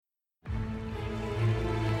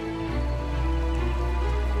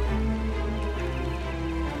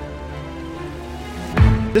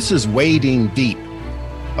This is Wading Deep,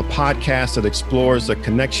 a podcast that explores the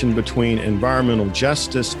connection between environmental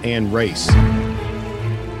justice and race.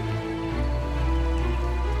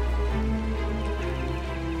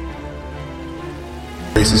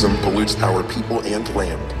 Racism pollutes our people and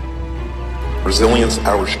land. Resilience,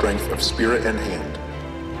 our strength of spirit and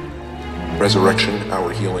hand. Resurrection, our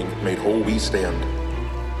healing. Made whole we stand.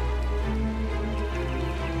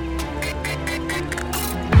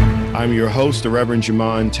 I'm your host, the Reverend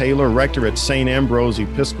Jamon Taylor, rector at St. Ambrose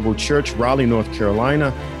Episcopal Church, Raleigh, North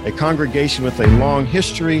Carolina, a congregation with a long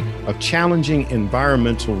history of challenging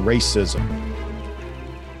environmental racism.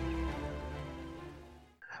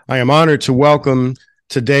 I am honored to welcome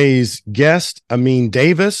today's guest, Amin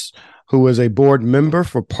Davis, who is a board member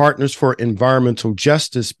for Partners for Environmental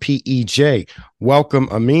Justice, PEJ. Welcome,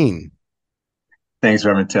 Amin. Thanks,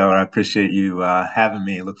 Reverend Taylor. I appreciate you having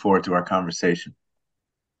me. Look forward to our conversation.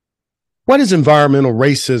 What is environmental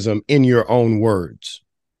racism in your own words?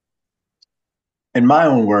 In my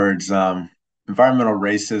own words, environmental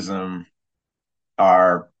racism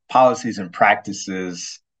are policies and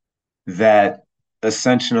practices that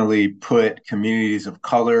essentially put communities of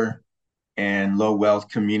color and low wealth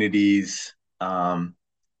communities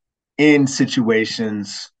in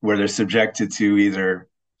situations where they're subjected to either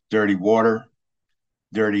dirty water,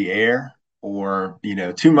 dirty air, or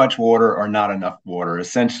too much water or not enough water,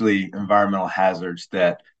 essentially environmental hazards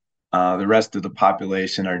that the rest of the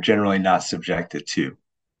population are generally not subjected to.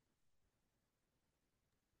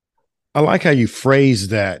 I like how you phrase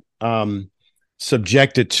that,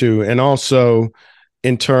 subjected to, and also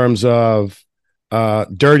in terms of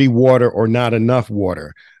dirty water or not enough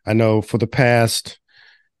water. I know for the past,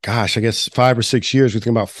 I guess 5 or 6 years, we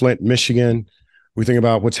think about Flint, Michigan. We think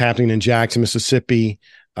about what's happening in Jackson, Mississippi,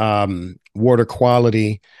 water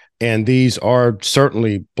quality, and these are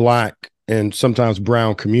certainly Black and sometimes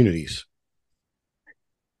brown communities.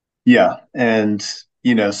 Yeah, and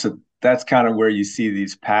so that's kind of where you see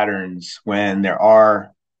these patterns when there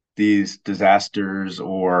are these disasters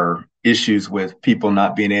or issues with people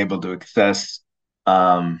not being able to access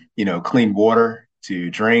clean water to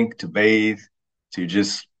drink, to bathe, to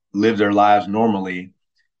just live their lives normally.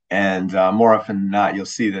 And more often than not, you'll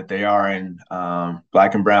see that they are in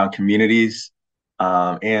Black and brown communities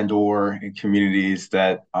and or in communities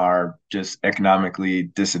that are just economically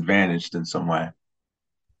disadvantaged in some way.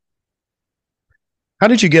 How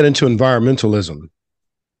did you get into environmentalism?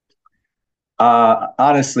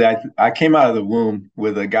 Honestly, I came out of the womb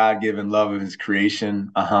with a God-given love of his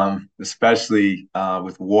creation, especially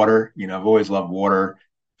with water. I've always loved water,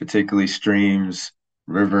 particularly streams,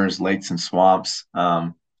 rivers, lakes, and swamps.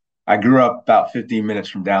 I grew up about 15 minutes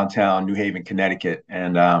from downtown New Haven, Connecticut,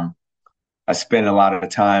 and I spent a lot of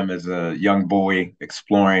time as a young boy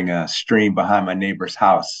exploring a stream behind my neighbor's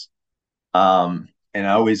house. And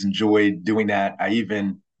I always enjoyed doing that. I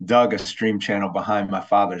even dug a stream channel behind my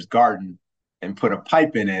father's garden and put a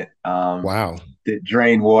pipe in it Wow. that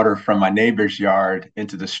drained water from my neighbor's yard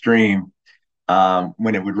into the stream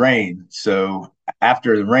when it would rain. So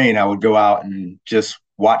after the rain, I would go out and just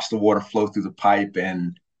watch the water flow through the pipe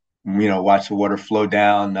and watch the water flow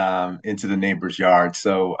down into the neighbor's yard.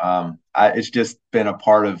 So it's just been a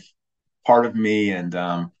part of me, and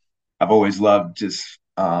I've always loved just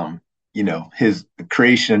his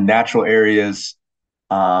creation, natural areas,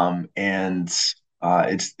 and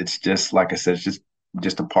it's just like I said, it's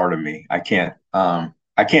just a part of me. I can't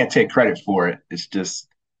take credit for it.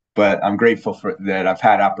 But I'm grateful for that. I've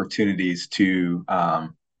had opportunities to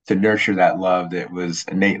nurture that love that was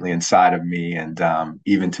innately inside of me, and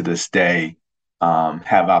even to this day,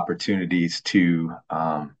 have opportunities to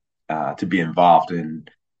be involved in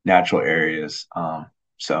natural areas.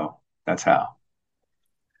 So that's how.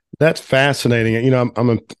 That's fascinating.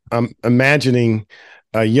 I'm imagining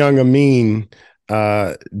a young Amin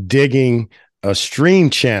digging a stream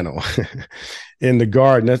channel in the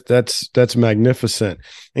garden. That's magnificent.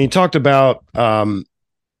 And you talked about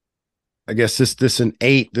I guess this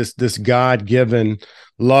innate, this God-given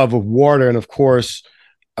love of water, and of course,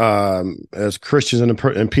 as Christians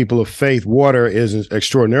and people of faith, water is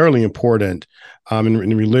extraordinarily important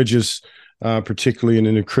in religious, particularly in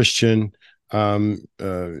the Christian,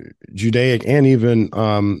 Judaic, and even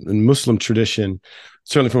in Muslim tradition.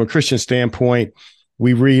 Certainly, from a Christian standpoint,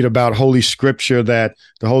 we read about Holy Scripture that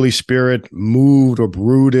the Holy Spirit moved or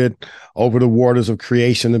brooded over the waters of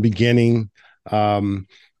creation in the beginning.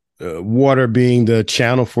 Water being the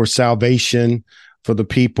channel for salvation for the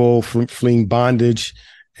people fleeing bondage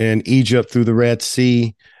in Egypt through the Red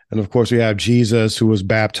Sea. And of course, we have Jesus, who was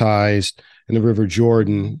baptized in the River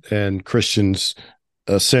Jordan, and Christians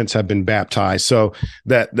since have been baptized. So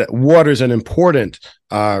that water is an important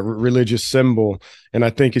religious symbol, and I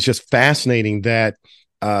think it's just fascinating that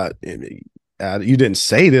you didn't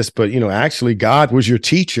say this, but actually God was your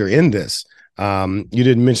teacher in this. You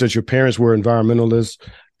didn't mention that your parents were environmentalists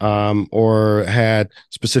or had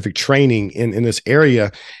specific training in this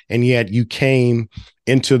area, and yet you came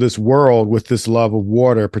into this world with this love of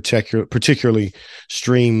water, particularly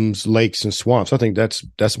streams, lakes, and swamps. I think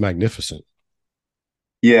that's magnificent.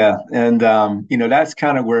 Yeah, and that's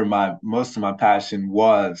kind of where my most of my passion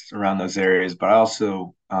was around those areas. But I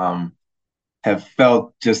also have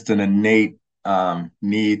felt just an innate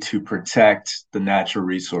need to protect the natural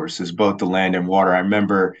resources, both the land and water. I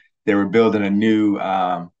remember they were building a new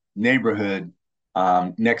neighborhood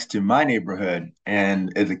next to my neighborhood,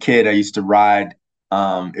 and as a kid, I used to ride.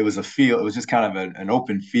 It was a field. It was just kind of an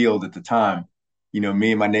open field at the time.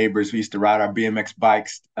 Me and my neighbors, we used to ride our BMX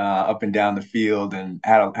bikes up and down the field and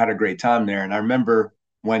had a great time there. And I remember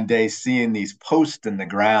one day seeing these posts in the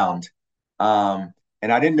ground, and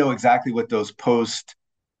I didn't know exactly what those posts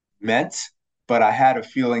meant, but I had a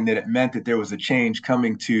feeling that it meant that there was a change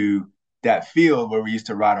coming to that field where we used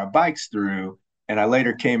to ride our bikes through. And I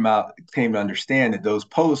later came to understand that those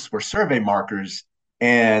posts were survey markers,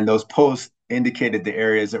 and those posts indicated the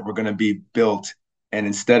areas that were going to be built. And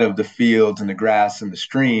instead of the fields and the grass and the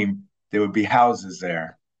stream, there would be houses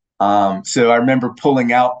there. So I remember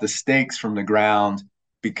pulling out the stakes from the ground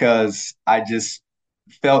because I just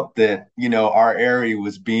felt that our area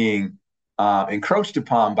was being encroached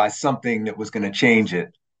upon by something that was going to change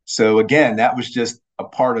it. So again, that was just a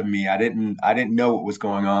part of me. I didn't know what was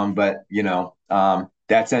going on, but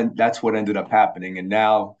that's what ended up happening. And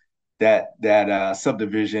now that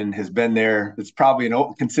subdivision has been there. It's probably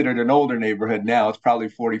considered an older neighborhood now. It's probably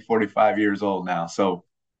 40, 45 years old now. So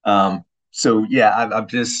yeah, I've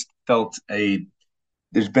just felt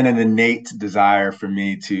there's been an innate desire for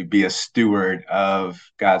me to be a steward of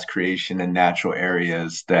God's creation and natural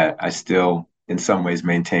areas that I still, in some ways,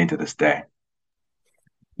 maintain to this day.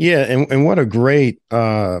 Yeah, and what a great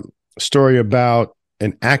story about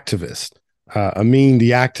an activist, Amin,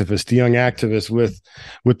 the activist, the young activist with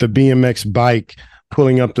the BMX bike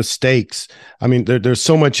pulling up the stakes. I mean, there's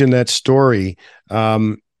so much in that story.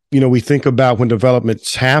 We think about when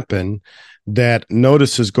developments happen that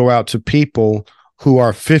notices go out to people who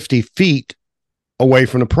are 50 feet away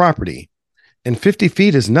from the property, and 50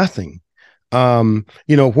 feet is nothing.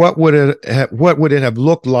 What would it have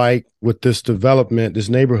looked like with this development, this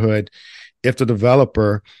neighborhood, if the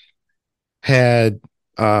developer had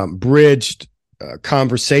bridged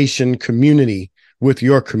conversation, community with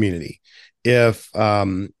your community? If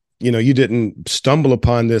you didn't stumble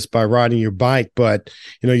upon this by riding your bike, but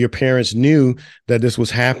your parents knew that this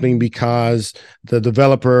was happening because the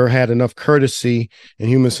developer had enough courtesy and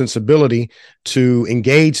human sensibility to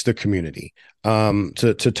engage the community,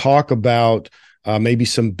 to talk about maybe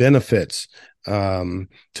some benefits, to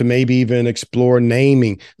maybe even explore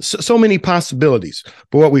naming. So many possibilities.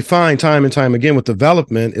 But what we find time and time again with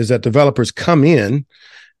development is that developers come in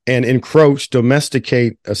and encroach,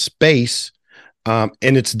 domesticate a space, and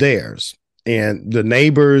it's theirs. And the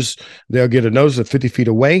neighbors, they'll get a notice of 50 feet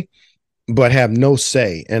away, but have no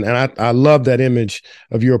say. And I love that image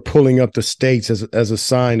of your pulling up the stakes as a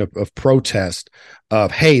sign of protest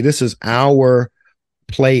of, hey, this is our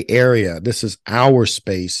play area. This is our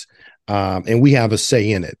space. And we have a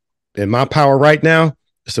say in it. And my power right now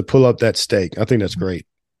is to pull up that stake. I think that's great.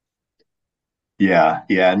 Yeah,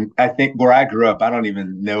 yeah. And I think where I grew up, I don't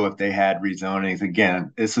even know if they had rezonings.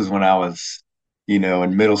 Again, this is when I was,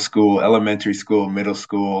 in middle school, elementary school, middle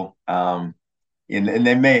school. And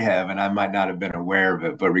they may have, and I might not have been aware of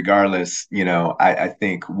it. But regardless, I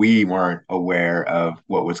think we weren't aware of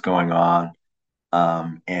what was going on.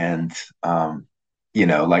 And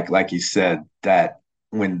like you said, that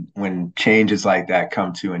when changes like that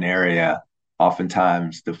come to an area,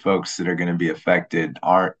 oftentimes the folks that are going to be affected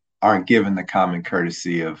aren't given the common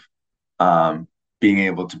courtesy of being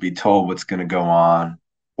able to be told what's going to go on,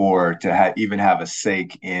 or to even have a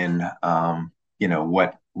stake in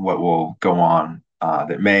what will go on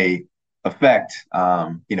that may affect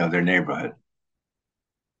their neighborhood.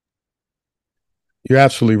 You're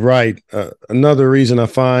absolutely right. Another reason I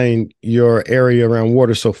find your area around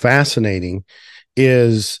water so fascinating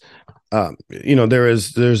is,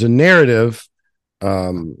 there's a narrative,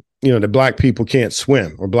 that Black people can't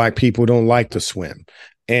swim or Black people don't like to swim.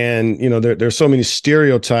 And, there's so many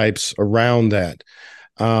stereotypes around that.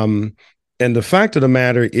 And the fact of the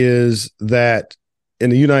matter is that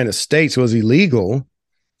in the United States, it was illegal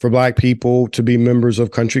for Black people to be members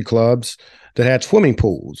of country clubs that had swimming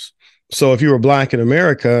pools. So if you were Black in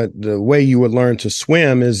America, the way you would learn to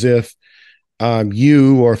swim is if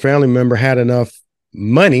you or a family member had enough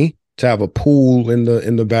money to have a pool in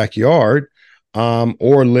the backyard,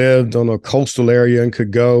 or lived on a coastal area and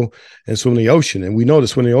could go and swim in the ocean. And we know that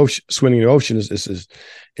swimming in the ocean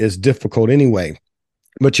is difficult anyway.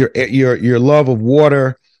 But your love of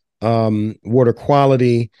water, water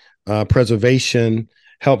quality, preservation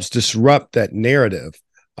helps disrupt that narrative.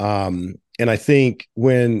 And I think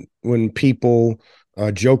when people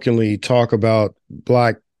jokingly talk about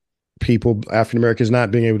Black people, African Americans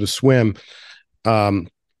not being able to swim, um,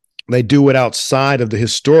 they do it outside of the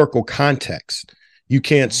historical context. You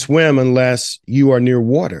can't swim unless you are near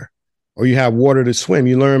water or you have water to swim.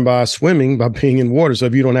 You learn by swimming, by being in water. So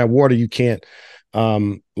if you don't have water, you can't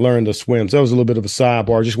learn to swim. So that was a little bit of a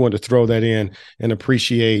sidebar. I just wanted to throw that in and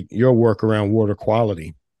appreciate your work around water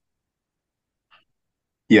quality.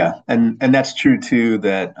 Yeah, and that's true too.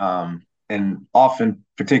 That and often,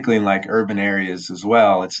 particularly in like urban areas as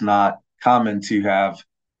well, it's not common to have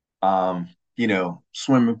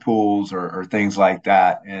swimming pools or things like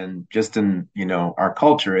that. And just in our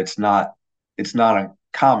culture, it's not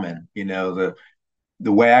common.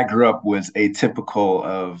 The way I grew up was atypical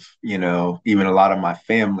of even a lot of my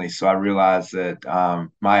family. So I realized that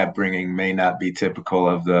my upbringing may not be typical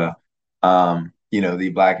of the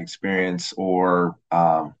Black experience or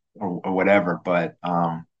whatever. But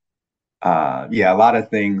yeah, a lot of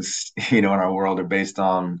things in our world are based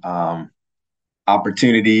on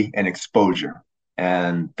opportunity and exposure,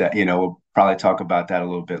 and that we'll probably talk about that a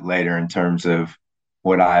little bit later in terms of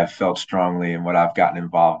what I've felt strongly and what I've gotten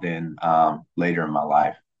involved in later in my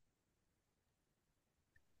life.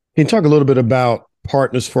 Can you talk a little bit about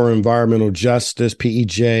Partners for Environmental Justice,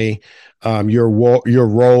 PEJ, your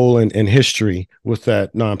role and history with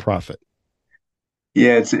that nonprofit?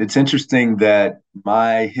 Yeah, it's interesting that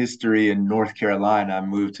my history in North Carolina. I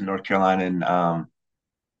moved to North Carolina in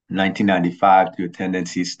 1995 to attend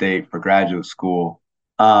NC State for graduate school.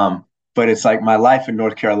 But it's like my life in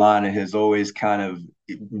North Carolina has always kind of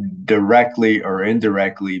directly or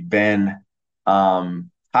indirectly been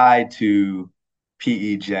tied to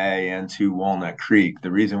PEJ and to Walnut Creek.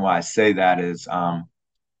 The reason why I say that is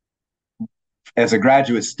as a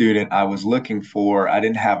graduate student, I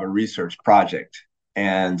didn't have a research project.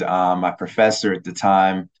 And my professor at the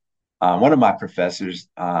time, one of my professors,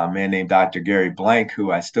 a man named Dr. Gary Blank,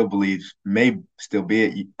 who I still believe may still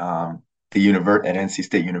be at NC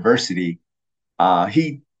State University,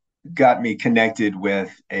 he got me connected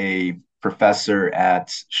with a professor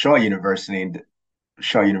at Shaw University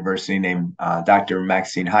named Dr.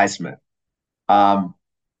 Maxine Highsmith. Um,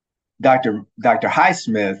 Dr.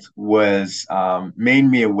 Highsmith was made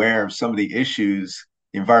me aware of some of the issues,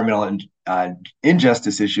 the environmental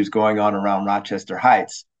injustice issues going on around Rochester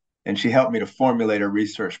Heights, and she helped me to formulate a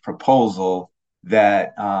research proposal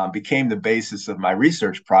that became the basis of my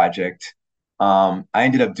research project. I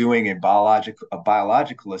ended up doing a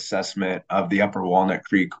biological assessment of the Upper Walnut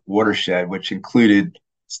Creek watershed, which included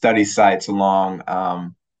study sites along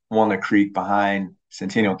Walnut Creek behind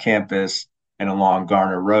Centennial Campus and along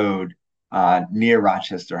Garner Road near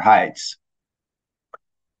Rochester Heights.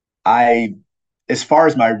 As far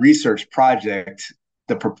as my research project,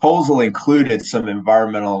 the proposal included some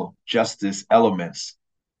environmental justice elements.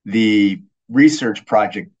 The research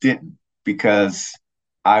project didn't, because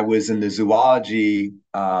I was in the zoology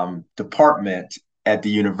department at the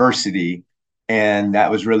university, and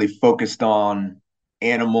that was really focused on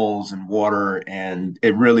animals and water, and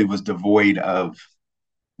it really was devoid of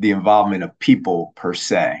the involvement of people per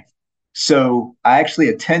se. So I actually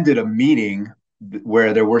attended a meeting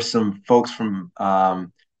where there were some folks from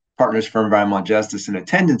Partners for Environmental Justice in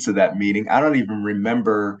attendance of that meeting. I don't even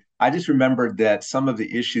remember. I just remembered that some of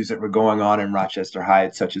the issues that were going on in Rochester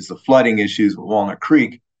Heights, such as the flooding issues with Walnut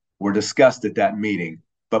Creek, were discussed at that meeting.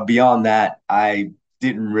 But beyond that, I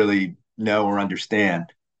didn't really know or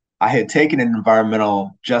understand. I had taken an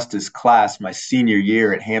environmental justice class my senior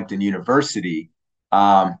year at Hampton University.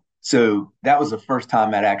 So that was the first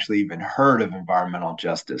time I'd actually even heard of environmental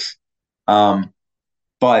justice.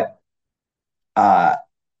 But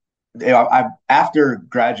after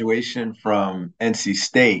graduation from NC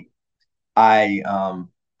State, I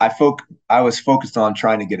I was focused on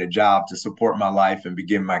trying to get a job to support my life and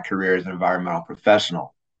begin my career as an environmental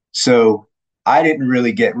professional. So I didn't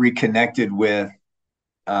really get reconnected with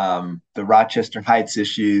the Rochester Heights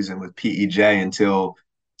issues and with PEJ until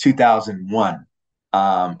 2001.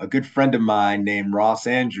 A good friend of mine named Ross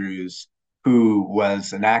Andrews, who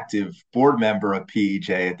was an active board member of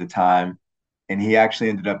PEJ at the time, and he actually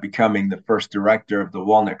ended up becoming the first director of the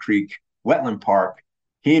Walnut Creek Wetland Park.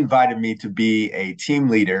 he invited me to be a team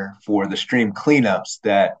leader for the stream cleanups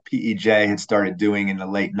that PEJ had started doing in the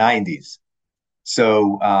late 90s.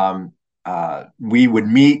 So we would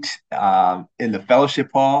meet in the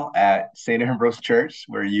fellowship hall at St. Ambrose Church,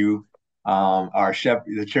 where you are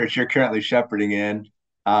the church you're currently shepherding in.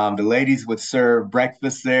 The ladies would serve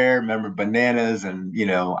breakfast there, remember bananas and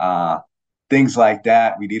things like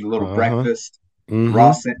that. We'd eat a little Uh-huh. breakfast. Mm-hmm.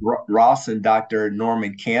 Ross and Dr.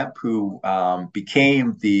 Norman Camp, who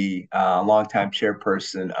became the longtime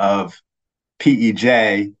chairperson of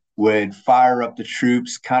PEJ, would fire up the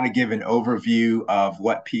troops, kind of give an overview of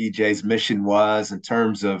what PEJ's mission was in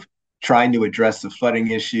terms of trying to address the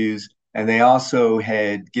flooding issues. And they also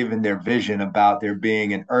had given their vision about there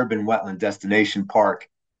being an urban wetland destination park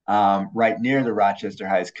right near the Rochester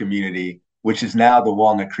Heights community, which is now the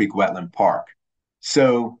Walnut Creek Wetland Park.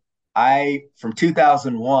 So from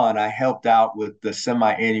 2001, I helped out with the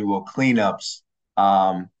semi-annual cleanups.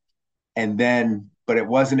 But it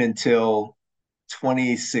wasn't until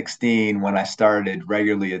 2016 when I started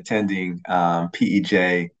regularly attending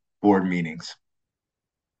PEJ board meetings.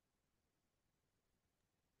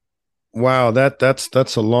 Wow,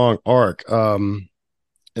 that's a long arc. And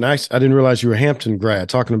I didn't realize you were a Hampton grad.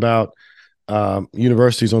 Talking about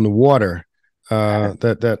universities on the water,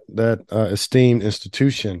 that esteemed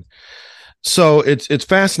institution. So it's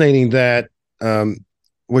fascinating that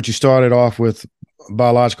what you started off with,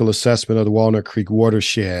 biological assessment of the Walnut Creek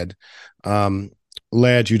watershed,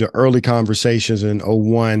 led you to early conversations in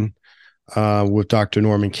 '01 with Dr.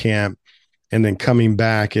 Norman Camp, and then coming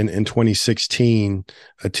back in 2016,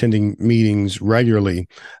 attending meetings regularly.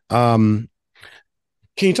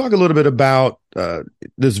 Can you talk a little bit about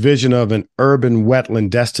this vision of an urban wetland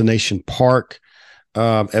destination park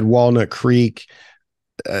at Walnut Creek?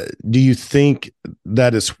 Do you think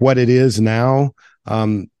that is what it is now?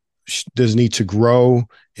 Does it need to grow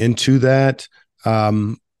into that?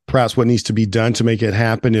 Perhaps what needs to be done to make it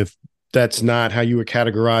happen if that's not how you would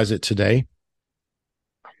categorize it today?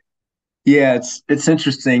 Yeah, it's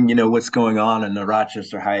interesting, what's going on in the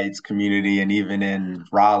Rochester Heights community and even in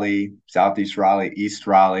Raleigh, Southeast Raleigh, East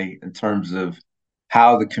Raleigh, in terms of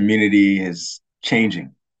how the community is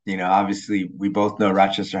changing. Obviously, we both know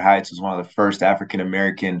Rochester Heights was one of the first African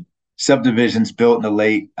American subdivisions built in the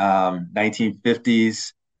late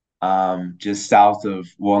 1950s, just south of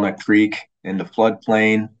Walnut Creek in the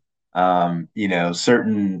floodplain.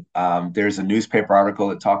 There's a newspaper article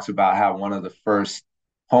that talks about how one of the first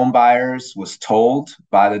home buyers was told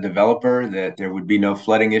by the developer that there would be no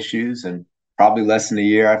flooding issues, and probably less than a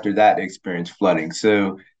year after that, they experienced flooding.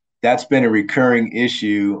 So that's been a recurring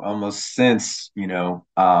issue almost since the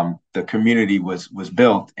community was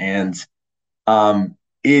built, and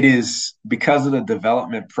it is because of the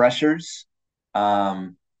development pressures.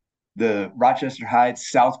 The Rochester Heights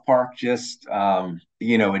South Park, just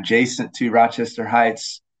adjacent to Rochester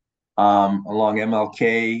Heights, along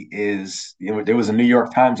MLK, there was a New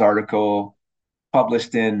York Times article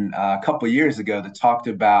published in a couple of years ago that talked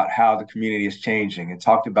about how the community is changing. It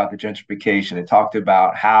talked about the gentrification. It talked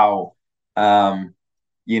about how a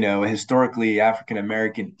historically African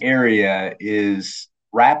American area is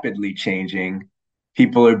rapidly changing.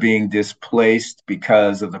 People are being displaced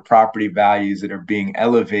because of the property values that are being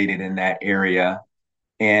elevated in that area.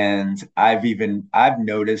 And I've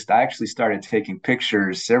noticed, I actually started taking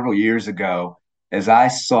pictures several years ago as I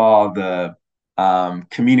saw the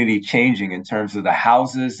community changing in terms of the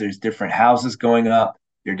houses. There's different houses going up.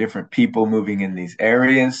 There are different people moving in these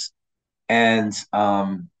areas. And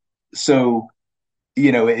so,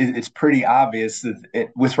 it's pretty obvious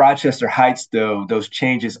that with Rochester Heights, though, those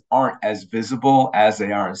changes aren't as visible as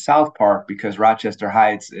they are in South Park, because Rochester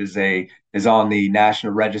Heights is on the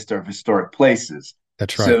National Register of Historic Places.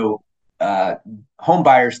 That's right. So home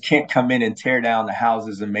buyers can't come in and tear down the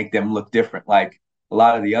houses and make them look different like a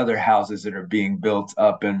lot of the other houses that are being built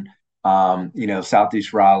up in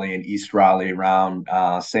Southeast Raleigh and East Raleigh around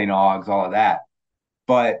St. Augs, all of that.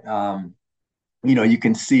 But you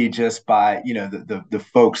can see just by the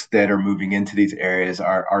folks that are moving into these areas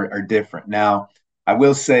are different. Now, I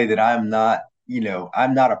will say that I'm not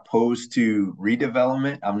opposed to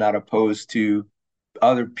redevelopment. I'm not opposed to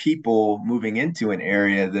other people moving into an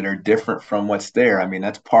area that are different from what's there. I mean,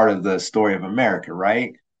 that's part of the story of America,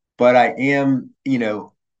 right? But I am,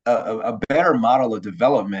 a better model of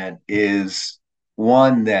development is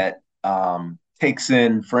one that takes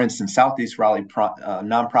in, for instance, Southeast Raleigh, a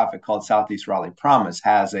nonprofit called Southeast Raleigh Promise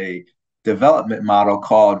has a development model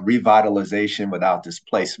called revitalization without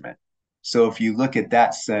displacement. So if you look at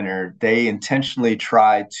that center, they intentionally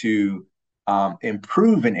try to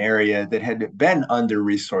improve an area that had been under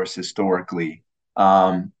resourced historically,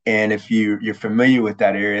 And if you're familiar with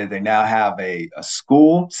that area, they now have a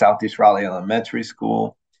school, Southeast Raleigh Elementary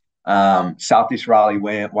School, Southeast Raleigh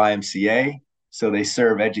YMCA. So they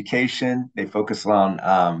serve education. They focus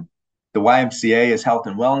on the YMCA is health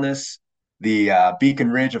and wellness. The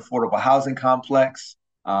Beacon Ridge Affordable Housing Complex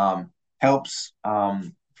helps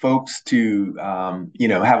folks to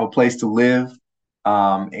have a place to live,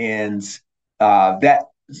 and that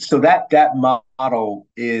model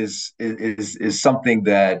is something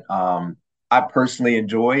that I personally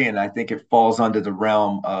enjoy, and I think it falls under the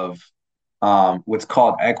realm of what's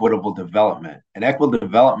called equitable development. And equitable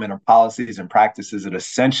development are policies and practices that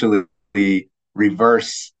essentially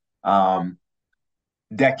reverse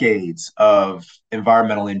decades of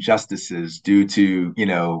environmental injustices due to,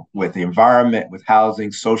 with the environment, with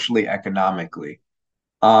housing, socially, economically.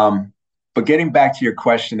 But getting back to your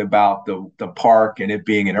question about the park and it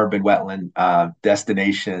being an urban wetland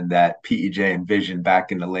destination that PEJ envisioned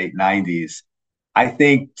back in the late 90s, I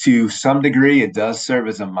think to some degree it does serve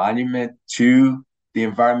as a monument to the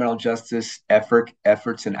environmental justice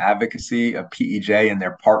efforts and advocacy of PEJ and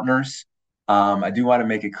their partners. I do want to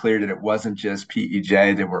make it clear that it wasn't just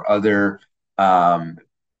PEJ. There were other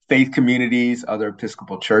faith communities, other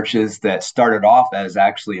Episcopal churches that started off as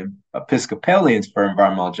actually Episcopalians for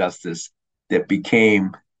environmental justice that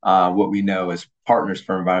became what we know as Partners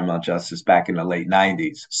for Environmental Justice back in the late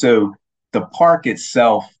 90s. So the park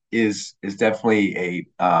itself is definitely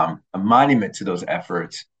a monument to those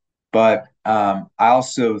efforts. But I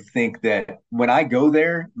also think that when I go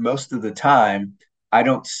there, most of the time, I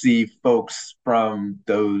don't see folks from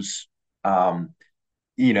those,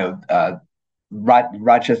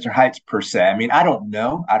 Rochester Heights per se. I mean, I don't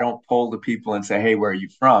know. I don't poll the people and say, hey, where are you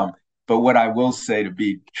from? But what I will say, to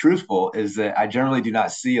be truthful, is that I generally do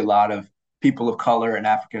not see a lot of people of color and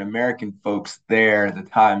African American folks there the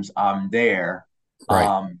times I'm there.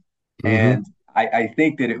 Right. And I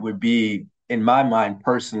think that it would be, in my mind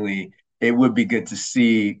personally, it would be good to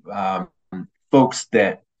see folks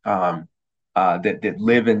that that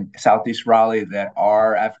live in Southeast Raleigh that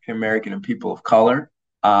are African American and people of color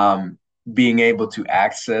being able to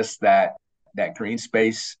access that green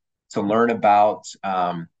space to learn about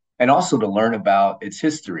and also to learn about its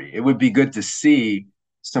history. It would be good to see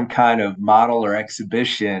some kind of model or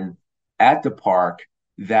exhibition at the park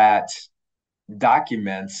that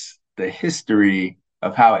documents the history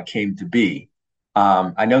of how it came to be.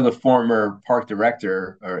 I know the former park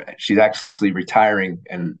director, or she's actually retiring,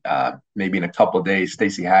 and maybe in a couple of days,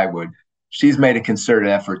 Stacey Hagwood, she's made a concerted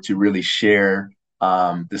effort to really share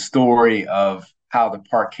the story of how the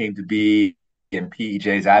park came to be and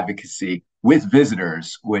PEJ's advocacy with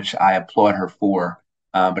visitors, which I applaud her for.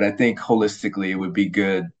 But I think holistically, it would be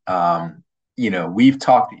good.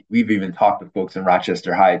 We've even talked to folks in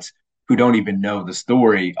Rochester Heights who don't even know the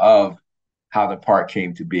story of how the park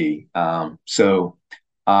came to be. So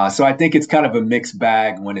I think it's kind of a mixed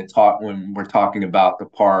bag when we're talking about the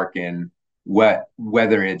park and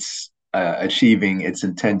whether it's achieving its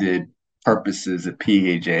intended purposes that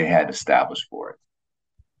PEJ had established for it.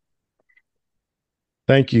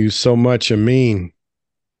 Thank you so much, Amin.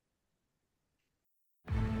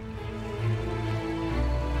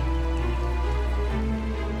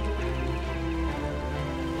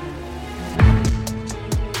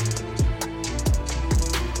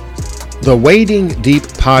 The Wading Deep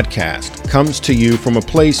podcast comes to you from a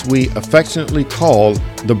place we affectionately call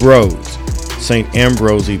The Bros, St.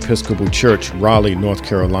 Ambrose Episcopal Church, Raleigh, North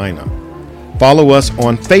Carolina. Follow us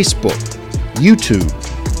on Facebook, YouTube,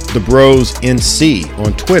 The Bros NC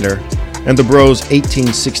on Twitter, and The Bros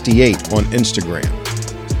 1868 on Instagram.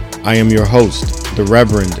 I am your host, the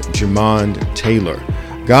Reverend Jamond Taylor.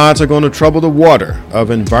 Gods are going to trouble the water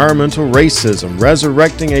of environmental racism,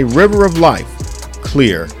 resurrecting a river of life,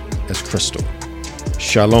 clear as crystal.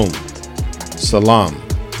 Shalom. Salam.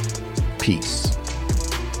 Peace.